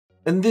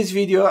In this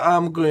video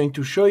I'm going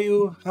to show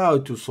you how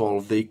to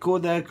solve the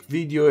codec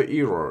video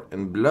error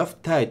in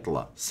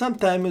BLUFFTitler.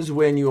 Sometimes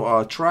when you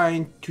are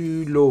trying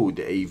to load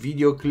a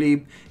video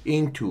clip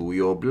into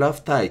your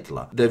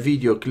BLUFFTitler, the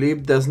video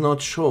clip does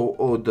not show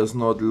or does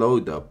not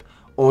load up,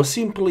 or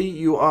simply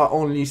you are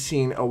only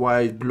seeing a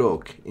white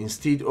block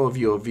instead of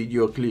your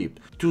video clip.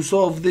 To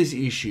solve this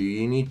issue,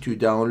 you need to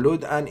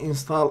download and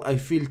install a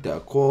filter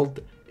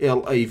called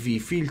Lav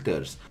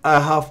Filters. I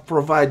have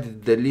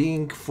provided the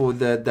link for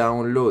the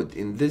download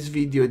in this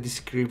video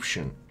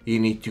description.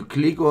 You need to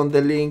click on the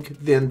link,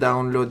 then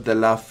download the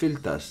Lav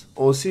Filters,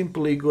 or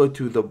simply go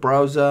to the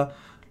browser,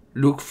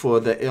 look for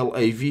the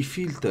Lav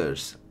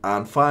Filters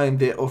and find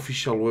the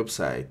official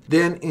website.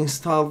 Then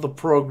install the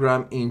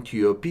program into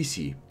your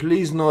PC.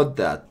 Please note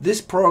that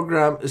this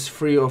program is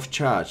free of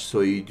charge,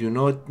 so you do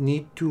not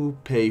need to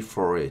pay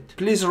for it.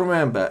 Please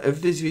remember,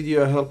 if this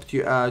video helped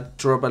you out,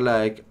 drop a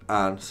like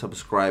and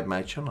subscribe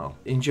my channel.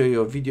 Enjoy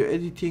your video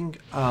editing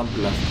and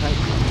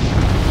BLUFFTitler.